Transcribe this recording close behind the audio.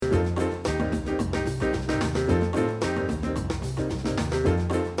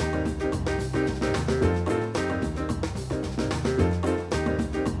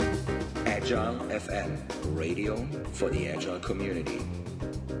FM, radio for the Agile community.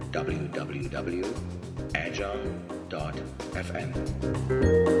 www.agile.fm.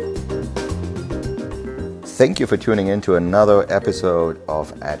 Thank you for tuning in to another episode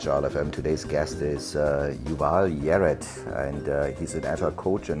of Agile FM. Today's guest is Yuval Yared, and he's an Agile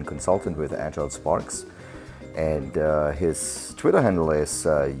coach and consultant with Agile Sparks. And his Twitter handle is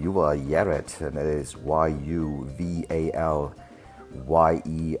Yuval Yared, and that is YUVALYERET,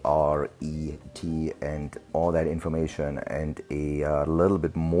 and all that information and a little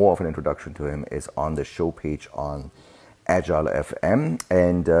bit more of an introduction to him is on the show page on Agile FM.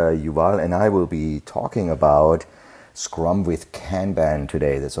 And Yuval and I will be talking about Scrum with Kanban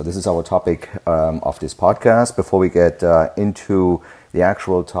today. So this is our topic of this podcast. Before we get into the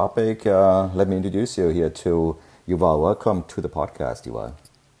actual topic, let me introduce you here to Yuval. Welcome to the podcast, Yuval.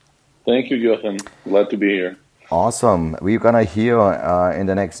 Thank you, Jochen. Glad to be here. Awesome. We're going to hear in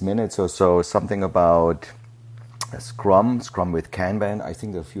the next minutes or so something about Scrum with Kanban. I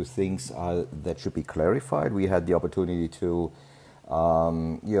think there are a few things that should be clarified. We had the opportunity to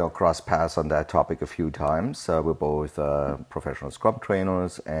cross paths on that topic a few times. We're both professional Scrum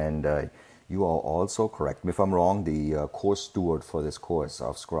trainers, and you are also, correct me if I'm wrong, the course steward for this course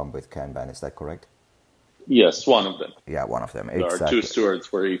of Scrum with Kanban. Is that correct? Yes, one of them. Yeah, one of them. There are two stewards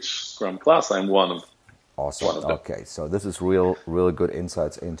for each Scrum class. I'm one of them. Awesome. Okay, so this is real good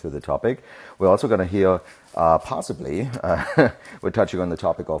insights into the topic. We're also going to hear, possibly, we're touching on the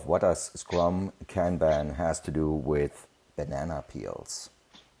topic of what does Scrum Kanban has to do with banana peels.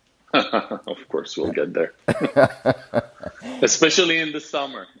 Of course, we'll get there. Especially in the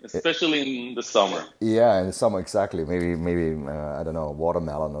summer. Yeah, in the summer, exactly. Maybe I don't know,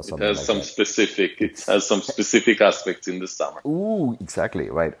 watermelon or something. It has some specific aspects in the summer. Ooh, exactly,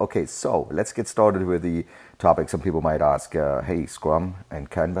 right. Okay, so let's get started with the topic. Some people might ask, hey, Scrum and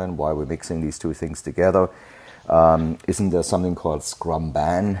Kanban, why are we mixing these two things together? Isn't there something called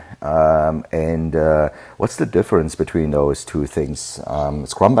Scrumban? And what's the difference between those two things?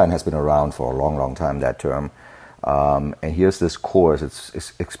 Scrumban has been around for a long time, that term. And here's this course,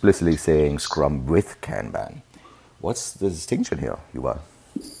 it's explicitly saying Scrum with Kanban. What's the distinction here, Yuval?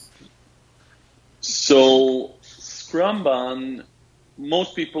 So, Scrumban,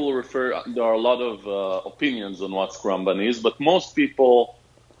 most people there are a lot of opinions on what Scrumban is, but most people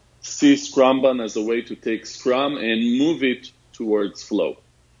see Scrumban as a way to take Scrum and move it towards flow.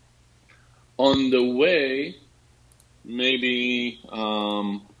 On the way, maybe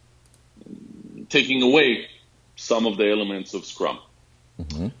taking away some of the elements of Scrum.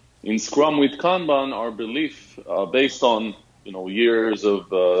 Mm-hmm. In Scrum with Kanban, our belief, based on years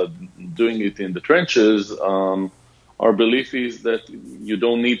of doing it in the trenches, our belief is that you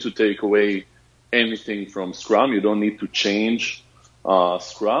don't need to take away anything from Scrum. You don't need to change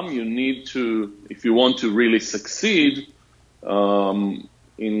Scrum. You need to, if you want to really succeed in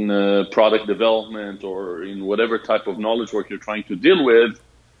product development or in whatever type of knowledge work you're trying to deal with,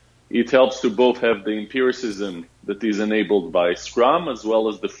 it helps to both have the empiricism that is enabled by Scrum as well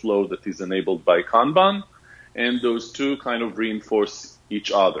as the flow that is enabled by Kanban, and those two kind of reinforce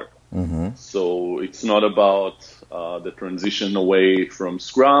each other. Mm-hmm. So it's not about the transition away from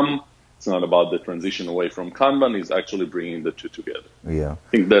Scrum. It's not about the transition away from Kanban. It's actually bringing the two together. Yeah, I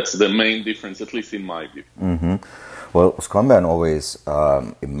think that's the main difference, at least in my view. Mm-hmm. Well, Scrumban always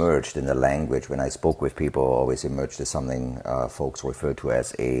emerged in the language. When I spoke with people, always emerged as something folks refer to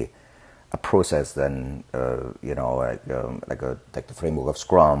as a process. Then like the framework of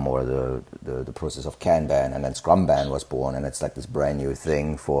Scrum or the process of Kanban, and then Scrumban was born, and it's like this brand new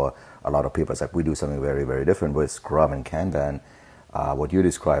thing for a lot of people. It's like we do something very, very different with Scrum and Kanban. What you're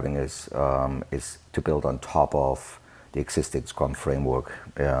describing is to build on top of the existing Scrum framework.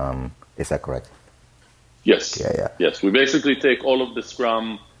 Is that correct? Yes. Yeah. Yes. We basically take all of the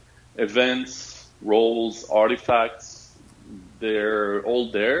Scrum events, roles, artifacts. They're all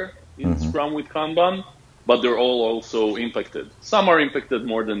there in mm-hmm. Scrum with Kanban, but they're all also impacted. Some are impacted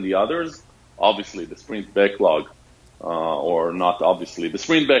more than the others. Obviously, the sprint backlog, or not obviously, the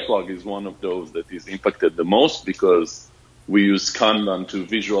sprint backlog is one of those that is impacted the most because we use Kanban to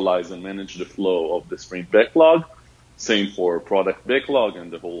visualize and manage the flow of the sprint backlog. Same for product backlog and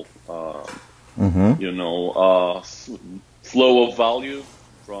the whole, flow of value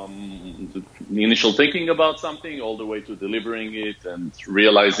from the initial thinking about something all the way to delivering it and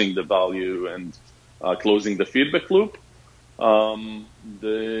realizing the value and closing the feedback loop.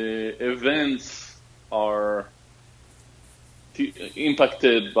 The events are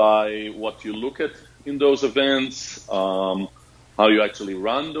impacted by what you look at in those events, how how you actually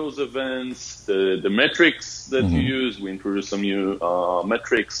run those events, the metrics that you use. We introduced some new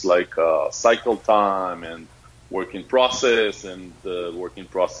metrics like cycle time and working process and working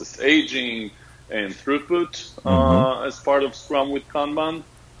process aging and throughput as part of Scrum with Kanban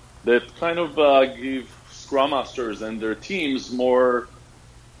that kind of give Scrum Masters and their teams more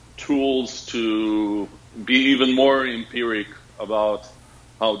tools to be even more empiric about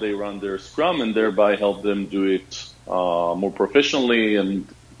how they run their Scrum and thereby help them do it more professionally and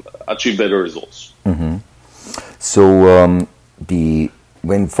achieve better results. So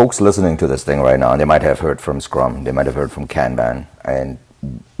when folks listening to this thing right now, they might have heard from Scrum, they might have heard from Kanban, and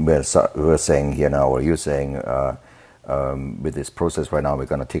we're saying here now, or you're saying with this process right now, we're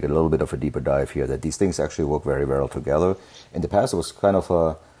going to take a little bit of a deeper dive here, that these things actually work very well together. In the past, it was kind of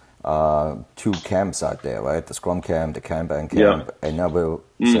two camps out there, right? The Scrum camp, the Kanban camp, and now we're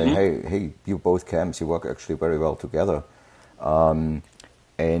saying, hey, you both camps, you work actually very well together.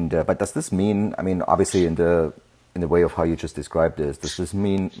 But does this mean, I mean, obviously in the way of how you just described this, does this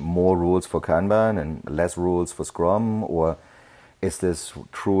mean more rules for Kanban and less rules for Scrum, or is this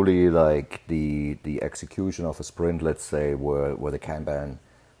truly like the execution of a sprint, let's say, where the Kanban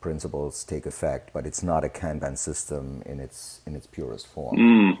principles take effect, but it's not a Kanban system in its purest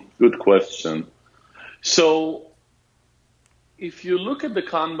form? Good question. So if you look at the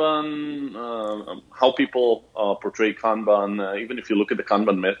Kanban, how people portray Kanban, even if you look at the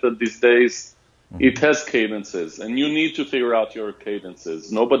Kanban method these days, it has cadences, and you need to figure out your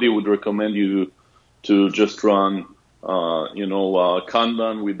cadences. Nobody would recommend you to just run,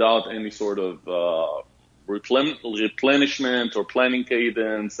 Kanban without any sort of replenishment or planning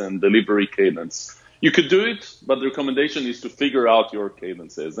cadence and delivery cadence. You could do it, but the recommendation is to figure out your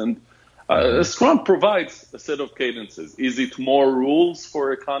cadences. And Scrum provides a set of cadences. Is it more rules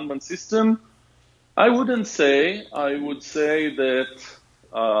for a Kanban system? I wouldn't say. I would say that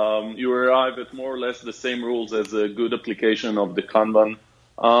you arrive at more or less the same rules as a good application of the Kanban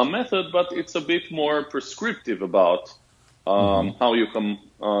method, but it's a bit more prescriptive about how you come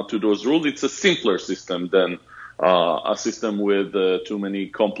to those rules. It's a simpler system than a system with too many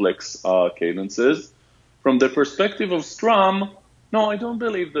complex cadences. From the perspective of Scrum, no, I don't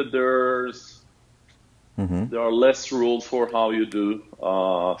believe that there are less rules for how you do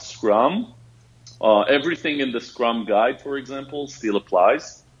Scrum. Everything in the Scrum guide, for example, still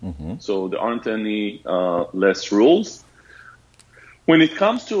applies. So there aren't any less rules. When it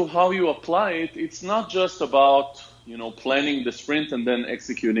comes to how you apply it, it's not just about planning the sprint and then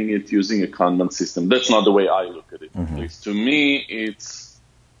executing it using a Kanban system. That's not the way I look at it. At least to me, it's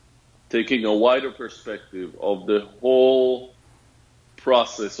taking a wider perspective of the whole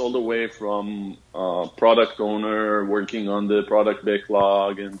process, all the way from product owner working on the product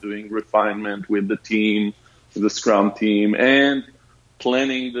backlog and doing refinement with the team, the Scrum team, and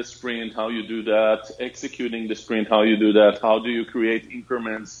planning the sprint, how you do that, executing the sprint, how you do that, how do you create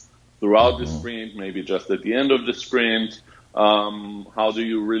increments throughout the sprint, maybe just at the end of the sprint, how do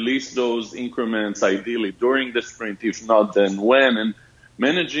you release those increments, ideally during the sprint, if not then when, and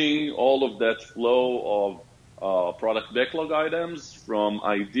managing all of that flow of product backlog items from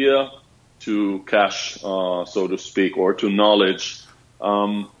idea to cash, so to speak, or to knowledge,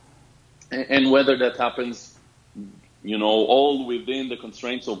 and whether that happens all within the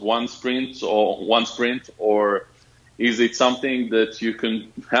constraints of one sprint, or is it something that you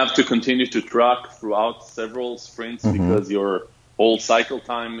can have to continue to track throughout several sprints because your whole cycle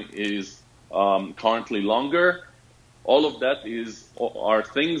time is currently longer? All of that are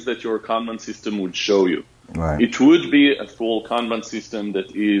things that your Kanban system would show you. Right. It would be a full Kanban system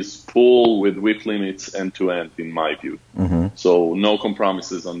that is full with WIP limits end to end, in my view. So no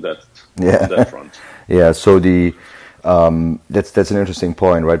compromises on that, on that front. Yeah. So that's an interesting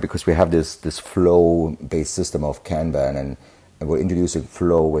point, right? Because we have this flow-based system of Kanban, and we're introducing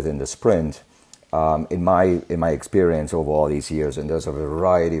flow within the sprint. In my experience over all these years, and there's a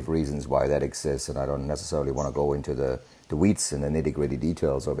variety of reasons why that exists, and I don't necessarily want to go into the weeds and the nitty-gritty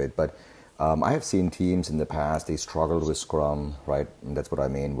details of it, but I have seen teams in the past, they struggled with Scrum, right? And that's what I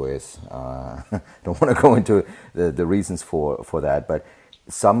mean with, don't want to go into the reasons for that, but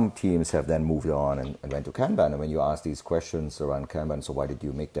some teams have then moved on and went to Kanban. And when you ask these questions around Kanban, so why did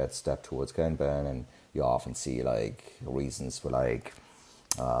you make that step towards Kanban? And you often see like reasons for like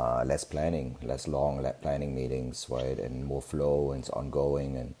less planning, less long planning meetings, right? And more flow, and it's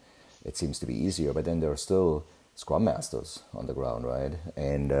ongoing, and it seems to be easier. But then there are still Scrum Masters on the ground, right?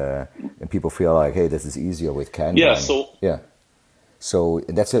 And people feel like, hey, this is easier with Kanban. So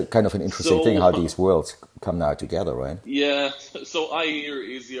that's a kind of an interesting thing, how these worlds come now together, right? Yeah, so I hear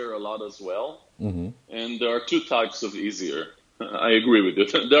easier a lot as well. And there are two types of easier. I agree with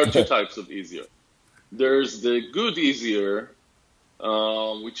you. There are two types of easier. There's the good easier,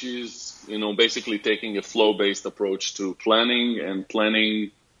 which is, basically taking a flow-based approach to planning and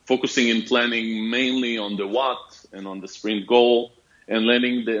focusing in planning mainly on the what and on the sprint goal, and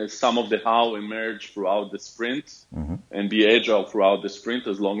letting some of the how emerge throughout the sprint, and be agile throughout the sprint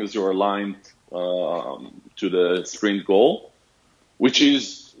as long as you're aligned to the sprint goal, which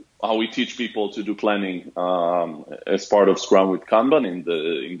is how we teach people to do planning as part of Scrum with Kanban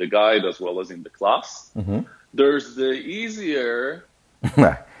in the guide as well as in the class. There's the easier,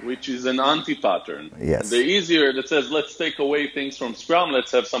 which is an anti-pattern. Yes. The easier that says, let's take away things from Scrum,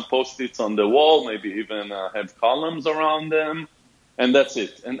 let's have some post-its on the wall, maybe even have columns around them, and that's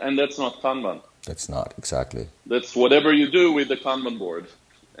it. And that's not Kanban. That's not, exactly. That's whatever you do with the Kanban board.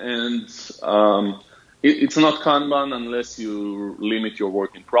 And it's not Kanban unless you limit your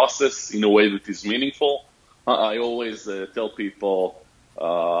working process in a way that is meaningful. I always tell people,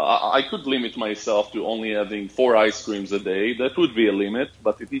 I could limit myself to only having 4 ice creams a day. That would be a limit,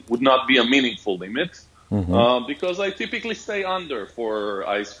 but it would not be a meaningful limit because I typically stay under 4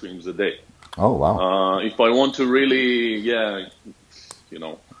 ice creams a day. Oh, wow. If I want to really,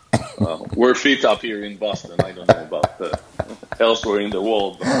 we're fit up here in Boston. I don't know about elsewhere in the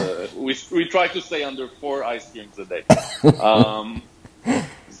world, but we try to stay under 4 ice creams a day.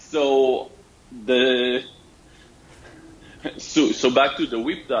 So back to the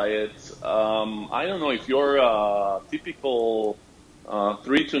whip diet. I don't know if you're a typical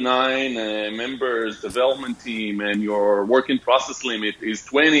 3 to 9 members development team and your working process limit is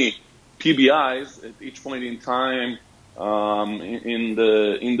 20 PBIs at each point in time in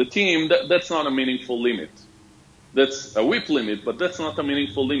the team. That's not a meaningful limit. That's a whip limit, but that's not a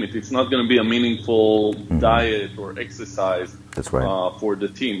meaningful limit. It's not going to be a meaningful diet or exercise. That's right. For the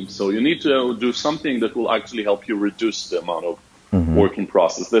team. So you need to do something that will actually help you reduce the amount of working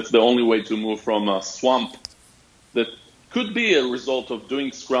process. That's the only way to move from a swamp that could be a result of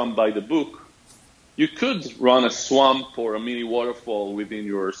doing Scrum by the book. You could run a swamp or a mini waterfall within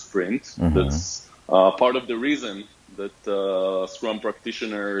your sprint. That's part of the reason that Scrum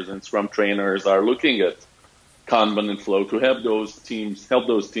practitioners and Scrum trainers are looking at Kanban and Flow to help those teams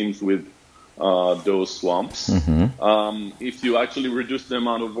with those swamps. If you actually reduce the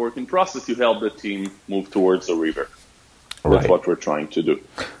amount of work in process, you help the team move towards a river. That's what we're trying to do.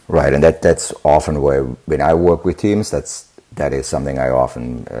 Right, and that's often where, when I work with teams, that is something I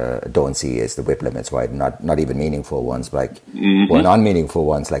often don't see is the whip limits, right? Not even meaningful ones, like or non-meaningful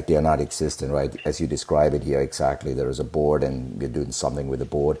ones, like they are not existent, right? As you describe it here, exactly. There is a board, and you're doing something with the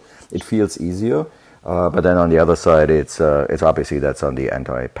board. It feels easier. But then on the other side, it's obviously that's on the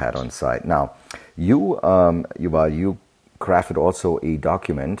anti-pattern side. Now, you crafted also a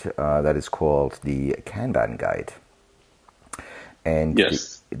document that is called the Kanban Guide, and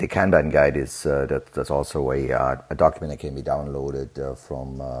yes, the Kanban Guide is that's also a document that can be downloaded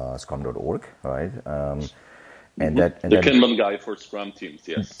from Scrum.org, right? And the Kanban Guide for Scrum teams,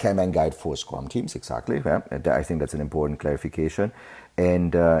 yes. Kanban Guide for Scrum teams, exactly. Yeah. I think that's an important clarification.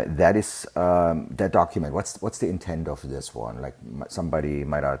 And that is that document. What's the intent of this one? Like somebody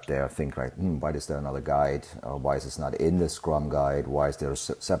might out there think, like, why is there another guide? Why is this not in the Scrum Guide? Why is there a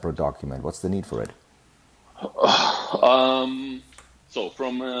separate document? What's the need for it? So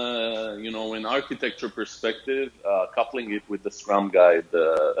from an architecture perspective, coupling it with the Scrum Guide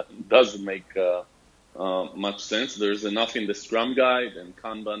doesn't make much sense. There's enough in the Scrum Guide, and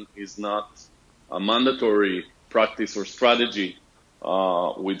Kanban is not a mandatory practice or strategy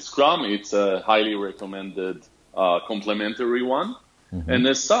with Scrum. It's a highly recommended complementary one. And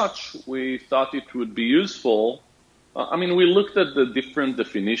as such, we thought it would be useful. We looked at the different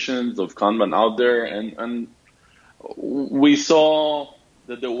definitions of Kanban out there, and we saw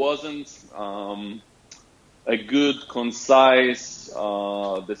that there wasn't a good, concise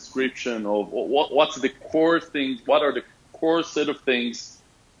description of what's the core things, what are the core set of things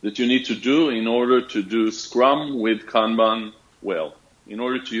that you need to do in order to do Scrum with Kanban well, in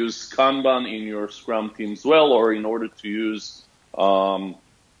order to use Kanban in your Scrum teams well, or in order to use, it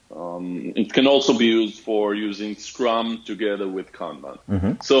can also be used for using Scrum together with Kanban.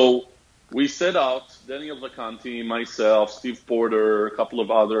 So we set out, Daniel Vacanti, myself, Steve Porter, a couple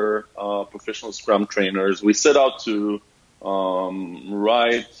of other professional Scrum trainers. We set out to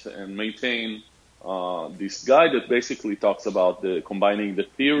write and maintain this guide that basically talks about combining the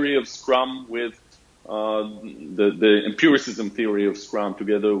theory of Scrum with the empiricism theory of Scrum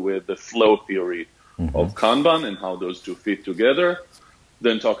together with the flow theory of Kanban and how those two fit together.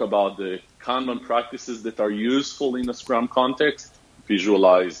 Then talk about the Kanban practices that are useful in a Scrum context,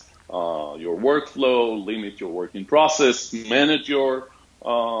 visualize your workflow, limit your working process, manage your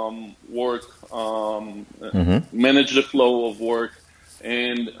work, manage the flow of work,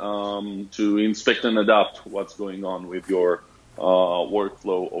 and to inspect and adapt what's going on with your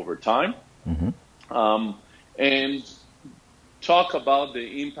workflow over time. And talk about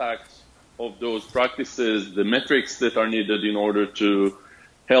the impact of those practices, the metrics that are needed in order to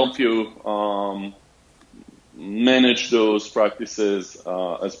help you manage those practices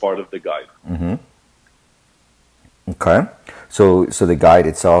as part of the guide. Okay. So the guide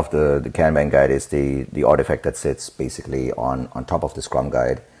itself, the Kanban guide, is the artifact that sits basically on top of the Scrum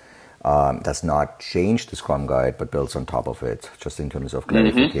guide. Does not change the Scrum guide, but builds on top of it, just in terms of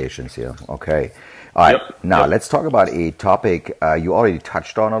clarifications here. Okay. All right. Now let's talk about a topic you already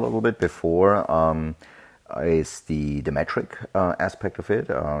touched on a little bit before. Is the metric aspect of it,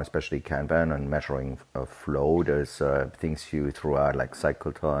 especially Kanban and measuring flow. There's things you throw out like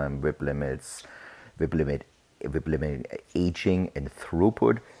cycle time, WIP limit aging, and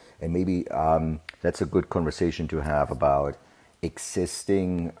throughput. And maybe that's a good conversation to have about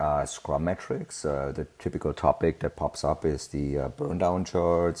existing Scrum metrics. The typical topic that pops up is the burn down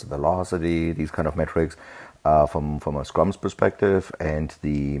charts, velocity, these kind of metrics from a Scrum's perspective, and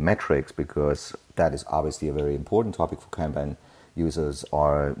the metrics, because that is obviously a very important topic for Kanban users,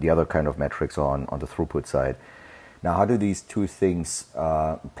 are the other kind of metrics on the throughput side. Now, how do these two things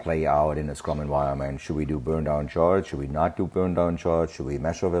play out in a Scrum environment? Should we do burn down charts? Should we not do burn down charts? Should we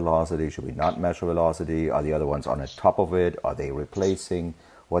measure velocity? Should we not measure velocity? Are the other ones on the top of it? Are they replacing?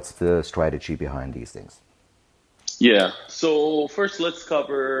 What's the strategy behind these things? Yeah. So first, let's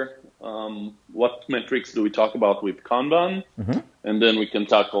cover what metrics do we talk about with Kanban, and then we can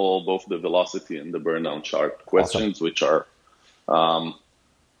tackle both the velocity and the burn down chart questions, which are what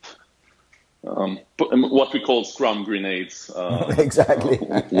we call Scrum grenades. Exactly.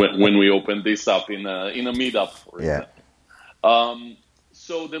 when we open this up in a meetup, for example.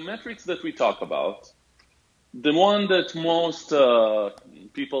 So the metrics that we talk about, the one that most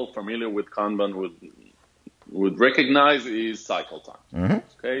people familiar with Kanban would recognize is cycle time.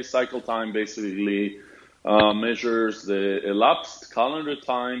 Okay, cycle time basically measures the elapsed calendar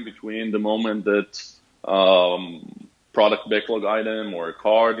time between the moment that product backlog item or a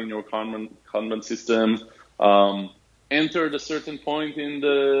card in your Kanban system entered a certain point in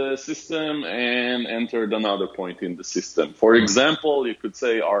the system and entered another point in the system. For example, you could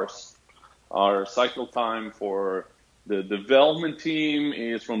say our cycle time for the development team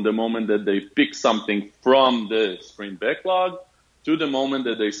is from the moment that they pick something from the sprint backlog to the moment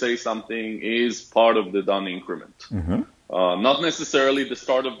that they say something is part of the done increment. Not necessarily the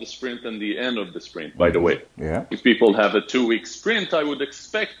start of the sprint and the end of the sprint, by the way. If people have a 2-week sprint, I would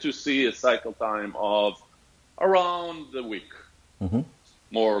expect to see a cycle time of around the week,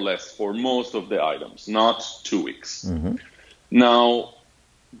 more or less, for most of the items, not 2 weeks. Now,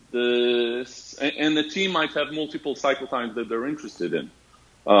 the team might have multiple cycle times that they're interested in.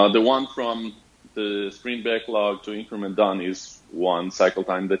 The one from the sprint backlog to increment done is one cycle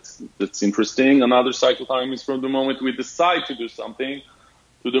time that's interesting. Another cycle time is from the moment we decide to do something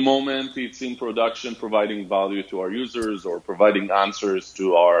to the moment it's in production, providing value to our users or providing answers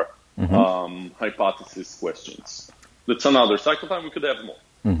to our hypothesis questions. That's another cycle time. We could have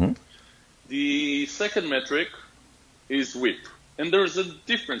more. The second metric is WIP. And there's a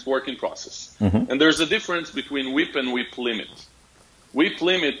difference, work in process. And there's a difference between WIP and WIP limit. WIP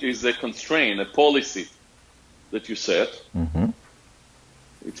limit is a constraint, a policy that you set.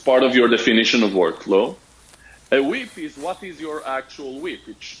 It's part of your definition of workflow. A WIP is what is your actual WIP.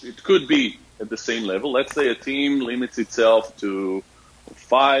 It could be at the same level. Let's say a team limits itself to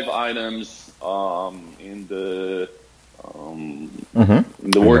 5 items in the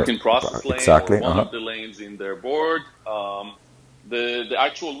work in process lane, or one of the lanes in their board. The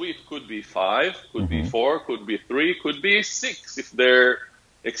actual WIP could be 5, could be 4, could be 3, could be 6 if they're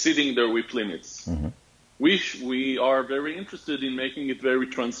exceeding their WIP limits. We are very interested in making it very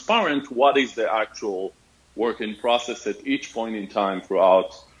transparent what is the actual work in process at each point in time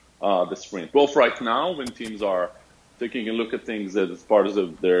throughout the sprint. Both right now when teams are taking a look at things as part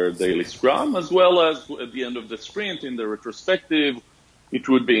of their daily Scrum, as well as at the end of the sprint in the retrospective, it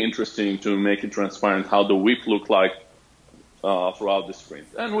would be interesting to make it transparent how the WIP look like throughout the sprint.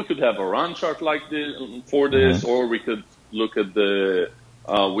 And we could have a run chart like this for this, or we could look at the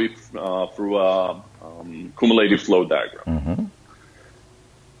WIP through a cumulative flow diagram.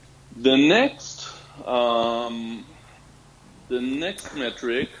 The next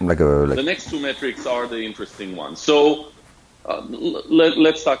metric, the next two metrics are the interesting ones. So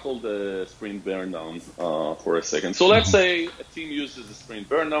Let's tackle the sprint burn down for a second. So let's say a team uses a sprint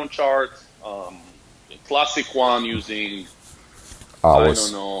burn down chart, a classic one using hours,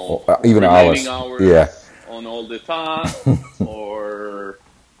 I don't know, or even remaining hours, yeah, on all the tasks, or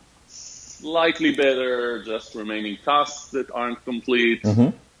slightly better, just remaining tasks that aren't complete.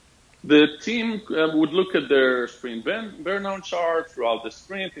 The team would look at their sprint burn down chart throughout the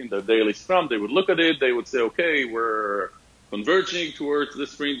sprint in the daily scrum. They would look at it. They would say, okay, we're converging towards the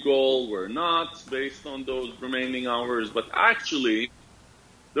sprint goal. We're not based on those remaining hours. But actually,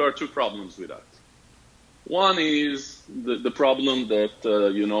 there are two problems with that. One is the problem that,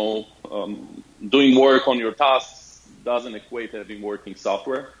 doing work on your tasks doesn't equate having working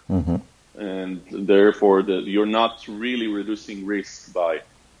software. And therefore, you're not really reducing risk by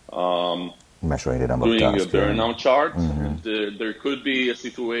measuring the number doing of tasks, a burnout chart. And, there could be a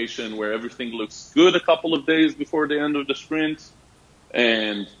situation where everything looks good a couple of days before the end of the sprint,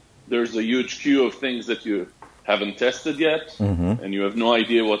 and there's a huge queue of things that you haven't tested yet, and you have no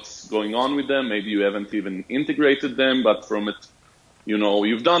idea what's going on with them. Maybe you haven't even integrated them, but from it,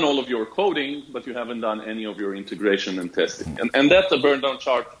 you've done all of your coding, but you haven't done any of your integration and testing. And that a burn down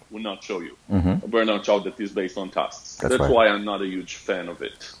chart will not show you. A burn down chart that is based on tasks. That's right. why I'm not a huge fan of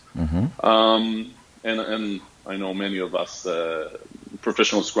it. And I know many of us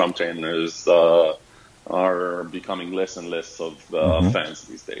professional Scrum trainers are becoming less and less of fans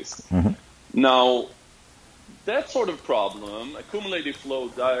these days. Now, that sort of problem, a cumulative flow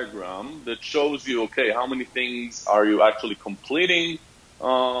diagram that shows you, okay, how many things are you actually completing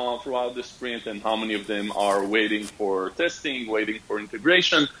throughout the sprint and how many of them are waiting for testing, waiting for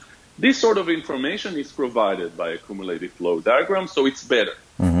integration. This sort of information is provided by a cumulative flow diagram, so it's better.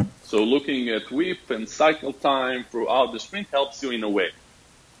 So looking at WIP and cycle time throughout the sprint helps you in a way.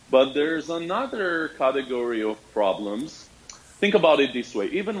 But there's another category of problems. Think about it this way.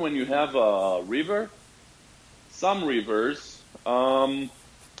 Even when you have a river, some rivers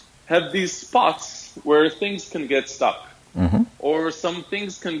have these spots where things can get stuck. Or some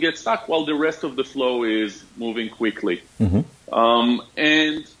things can get stuck while the rest of the flow is moving quickly.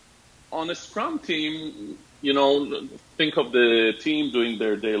 And on a Scrum team, think of the team doing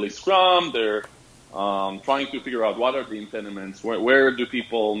their daily Scrum. They're trying to figure out what are the impediments, where do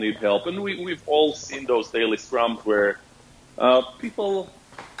people need help. And we've all seen those daily Scrums where people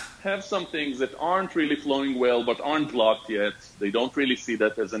have some things that aren't really flowing well, but aren't blocked yet. They don't really see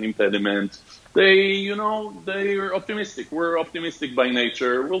that as an impediment. They're optimistic. We're optimistic by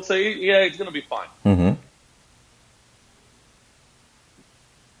nature. We'll say, yeah, it's going to be fine.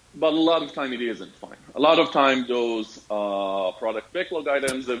 But a lot of time it isn't fine. A lot of time those product backlog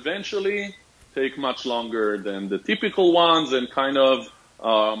items eventually take much longer than the typical ones and kind of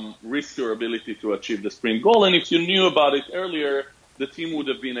risk your ability to achieve the sprint goal. And if you knew about it earlier, the team would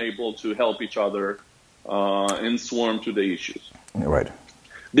have been able to help each other and swarm to the issues. Right.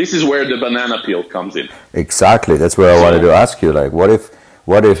 This is where the banana peel comes in. Exactly. That's where I wanted to ask you. Like, what if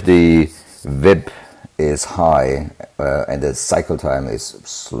the WIP is high and the cycle time is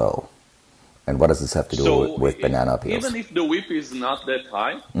slow? And what does this have to do with banana peels? Even if the WIP is not that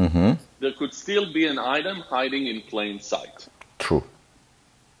high, there could still be an item hiding in plain sight. True.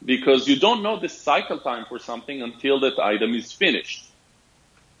 Because you don't know the cycle time for something until that item is finished.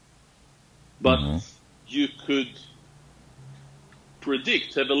 But you could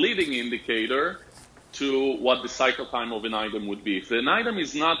predict, have a leading indicator to what the cycle time of an item would be. If an item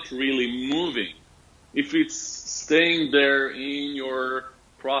is not really moving, if it's staying there in your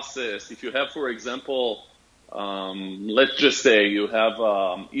process, if you have, for example, let's just say you have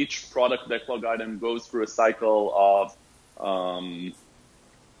each product backlog item goes through a cycle of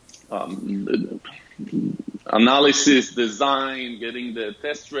analysis, design, getting the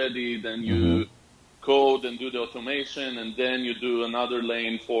test ready, then you code and do the automation, and then you do another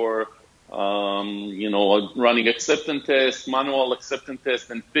lane for running acceptance test, manual acceptance test,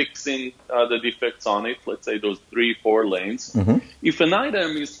 and fixing the defects on it. Let's say those 3-4 lanes. If an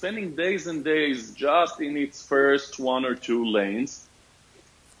item is spending days and days just in its first 1 or 2 lanes,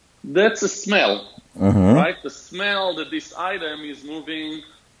 that's a smell, right? The smell that this item is moving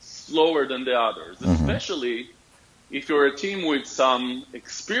slower than the others, especially if you're a team with some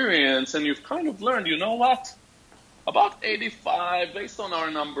experience and you've kind of learned, you know what? About 85, based on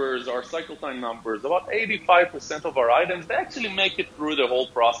our numbers, our cycle time numbers, about 85% of our items, they actually make it through the whole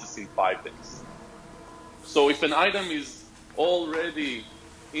process in 5 days. So if an item is already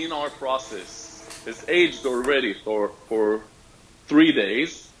in our process, has aged already for 3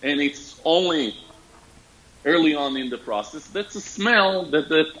 days, and it's only early on in the process, that's a smell that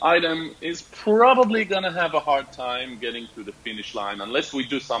that item is probably going to have a hard time getting to the finish line unless we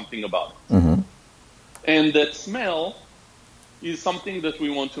do something about it. Mm-hmm. And that smell is something that we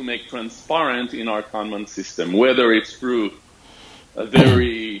want to make transparent in our Kanban system, whether it's through a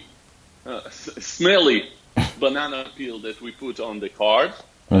very smelly banana peel that we put on the card.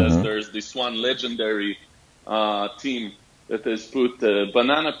 As there's this one legendary team that has put a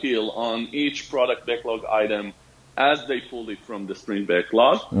banana peel on each product backlog item as they pulled it from the sprint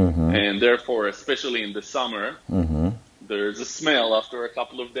backlog. And therefore, especially in the summer, there's a smell after a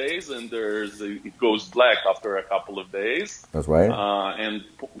couple of days, and it goes black after a couple of days. That's right. And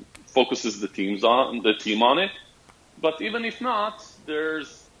focuses the team on it. But even if not,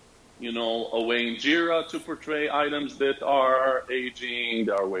 there's a way in Jira to portray items that are aging.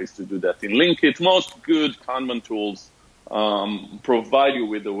 There are ways to do that in Linkit. Most good Kanban tools provide you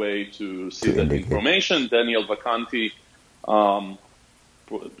with a way to see that information. Daniel Vacanti,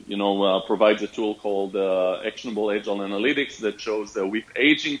 provides a tool called Actionable Agile Analytics that shows the WIP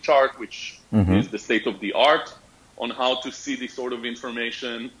aging chart, which is the state of the art on how to see this sort of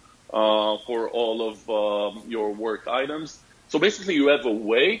information for all of your work items. So basically, you have a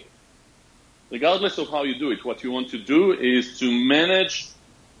way, regardless of how you do it. What you want to do is to manage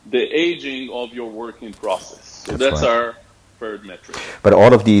the aging of your working process. So that's our third metric. But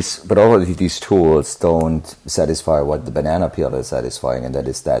all of these tools don't satisfy what the banana peel is satisfying, and that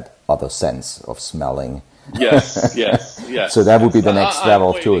is that other sense of smelling. Yes. So that would be the next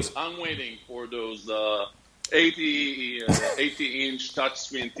level of tools. I'm waiting for those 80-inch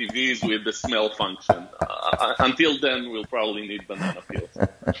touchscreen TVs with the smell function. Until then, we'll probably need banana peels.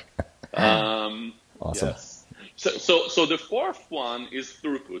 Awesome. Yes. So the fourth one is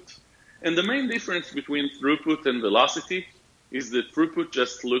throughput. And the main difference between throughput and velocity is that throughput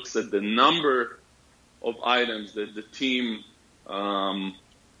just looks at the number of items that the team that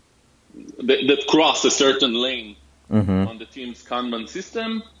cross a certain lane on the team's Kanban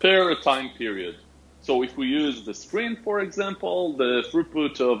system per time period. So if we use the sprint, for example, the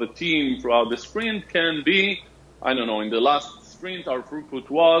throughput of a team throughout the sprint can be, I don't know, in the last sprint, our throughput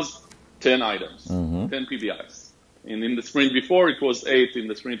was 10 items, 10 PBIs. And in the sprint before, it was 8. In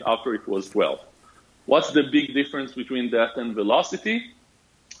the sprint after, it was 12. What's the big difference between that and velocity?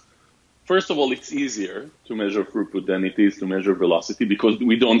 First of all, it's easier to measure throughput than it is to measure velocity because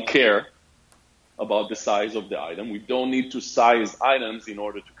we don't care about the size of the item. We don't need to size items in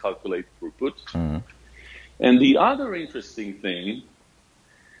order to calculate throughput. And the other interesting thing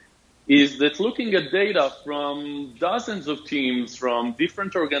is that looking at data from dozens of teams from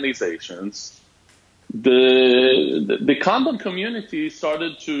different organizations, the Kanban community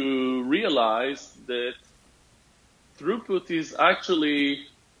started to realize that throughput is actually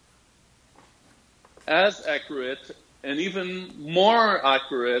as accurate and even more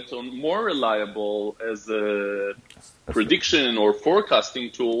accurate or more reliable as a prediction or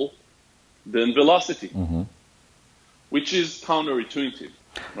forecasting tool than velocity, which is counterintuitive,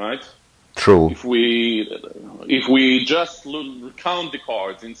 right? True. If we just count the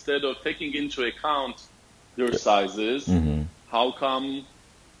cards instead of taking into account their sizes, how come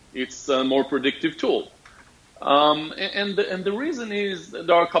it's a more predictive tool? And the reason is,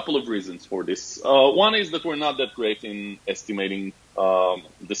 there are a couple of reasons for this. One is that we're not that great in estimating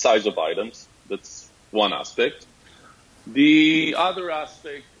the size of items. That's one aspect. The other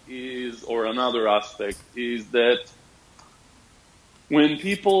aspect is that when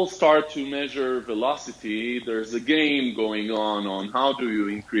people start to measure velocity, there's a game going on how do you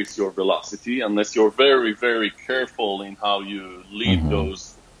increase your velocity, unless you're very, very careful in how you lead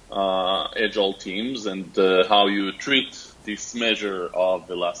those agile teams and how you treat this measure of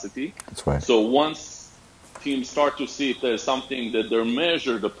velocity. That's right. So once teams start to see it as something that they're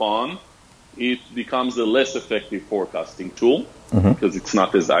measured upon, it becomes a less effective forecasting tool because it's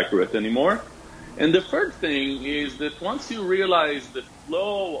not as accurate anymore. And the third thing is that once you realize the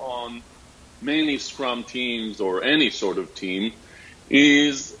flow on many Scrum teams or any sort of team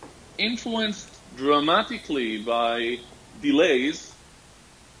is influenced dramatically by delays,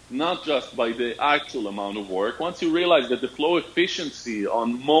 not just by the actual amount of work. Once you realize that the flow efficiency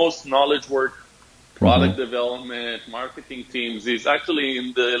on most knowledge work, product development, marketing teams is actually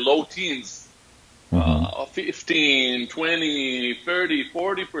in the low teens, 15, 20, 30,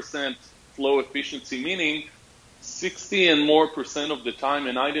 40% flow efficiency, meaning 60 and more % of the time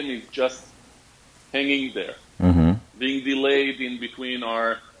an item is just hanging there, being delayed in between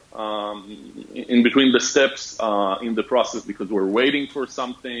the steps in the process because we're waiting for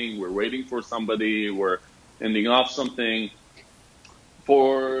something, we're waiting for somebody, we're ending off something.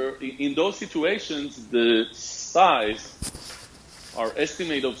 in those situations, the size, our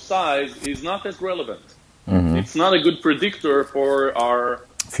estimate of size, is not as relevant. Mm-hmm. It's not a good predictor for our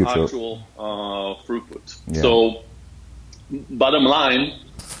future actual throughput. Yeah. So, bottom line,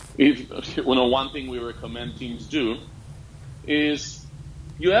 one thing we recommend teams do is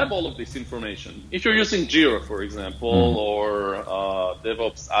you have all of this information. If you're using Jira, for example, or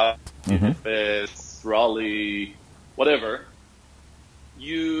DevOps, FS, Raleigh, whatever,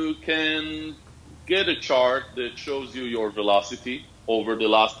 you can get a chart that shows you your velocity over the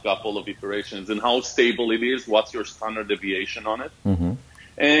last couple of iterations and how stable it is, what's your standard deviation on it. Mm-hmm.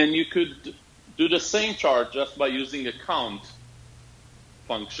 And you could do the same chart just by using a count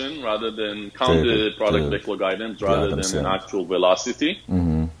function rather than count the product backlog items rather than an actual velocity.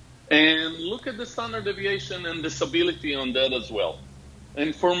 Mm-hmm. And look at the standard deviation and the stability on that as well.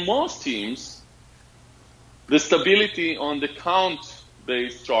 And for most teams, the stability on the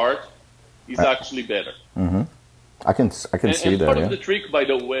count-based chart is actually better. Mm-hmm. I can see that. Part of the trick, by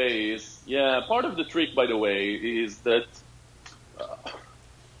the way, is that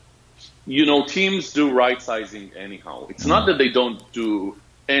teams do right sizing anyhow. It's not that they don't do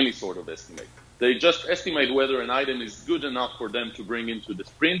any sort of estimate. They just estimate whether an item is good enough for them to bring into the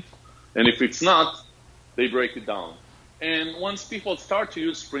sprint, and if it's not, they break it down. And once people start to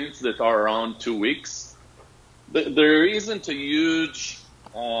use sprints that are around 2 weeks, there isn't a huge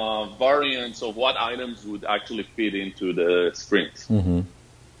variance of what items would actually fit into the sprint. Mm-hmm.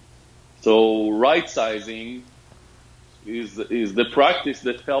 So right sizing is the practice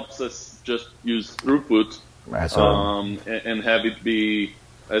that helps us just use throughput and have it be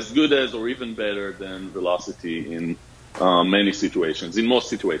as good as or even better than velocity in many situations, in most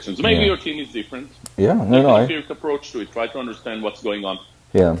situations. Maybe your team is different. Yeah, empiric approach to it. Try to understand what's going on.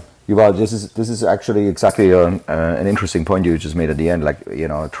 Yeah. Yuval, this is actually exactly an interesting point you just made at the end. Like,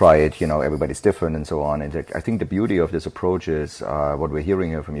 try it. Everybody's different and so on. And I think the beauty of this approach is what we're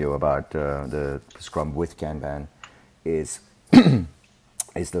hearing here from you about the Scrum with Kanban is the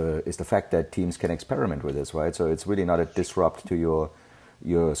fact that teams can experiment with this, right? So it's really not a disrupt to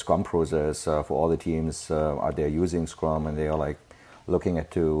your Scrum process. For all the teams out there using Scrum and they are like looking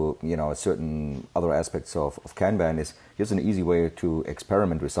at certain other aspects of Kanban, here's an easy way to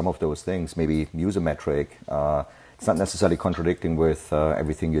experiment with some of those things. Maybe use a metric. It's not necessarily contradicting with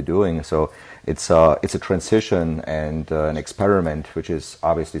everything you're doing. So it's a transition and an experiment, which is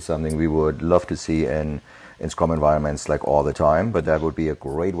obviously something we would love to see in Scrum environments like all the time. But that would be a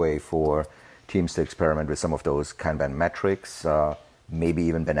great way for teams to experiment with some of those Kanban metrics, maybe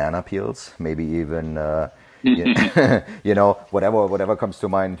even banana peels, maybe even whatever comes to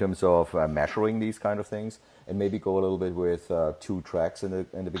mind in terms of measuring these kind of things, and maybe go a little bit with 2 tracks in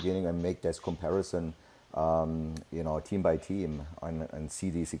the beginning and make this comparison, team by team, and see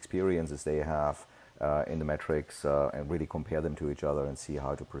these experiences they have in the metrics and really compare them to each other and see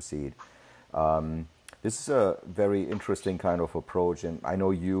how to proceed. This is a very interesting kind of approach, and I know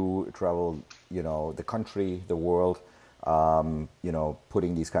you travel, the country, the world.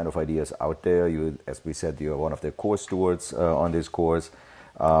 Putting these kind of ideas out there. You, as we said, you're one of the course stewards on this course,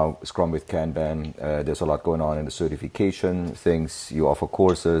 Scrum with Kanban. There's a lot going on in the certification things. You offer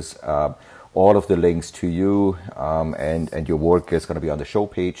courses. All of the links to you and your work is going to be on the show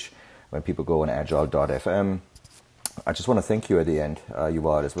page when people go on agile.fm. I just want to thank you at the end,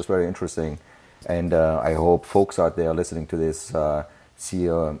 Yuval. This was very interesting, and I hope folks out there listening to this see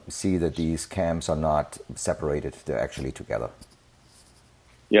that these camps are not separated, they're actually together.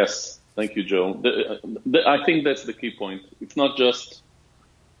 Yes, thank you, Joe. I think that's the key point. It's not just,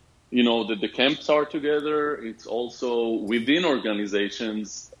 that the camps are together, it's also within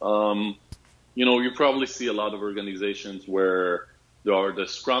organizations. You probably see a lot of organizations where there are the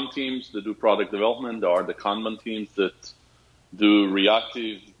Scrum teams that do product development, there are the Kanban teams that do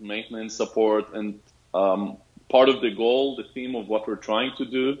reactive maintenance support, and part of the goal, the theme of what we're trying to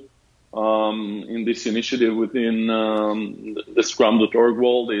do in this initiative within the Scrum.org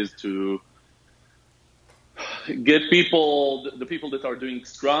world is to get the people that are doing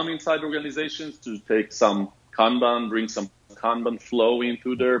Scrum inside organizations to take some Kanban, bring some Kanban flow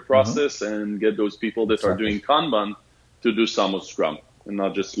into their process, and get those people that are doing Kanban to do some of Scrum and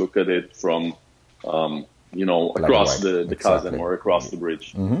not just look at it from, across the chasm or across the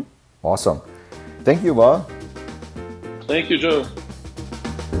bridge. Mm-hmm. Awesome. Thank you, Yuval. Thank you, Joe.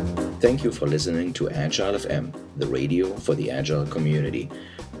 Thank you for listening to Agile FM, the radio for the Agile community.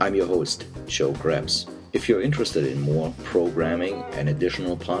 I'm your host, Joe Krebs. If you're interested in more programming and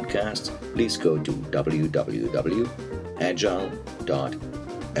additional podcasts, please go to www.agile.fm.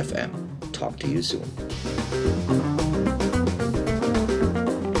 Talk to you soon.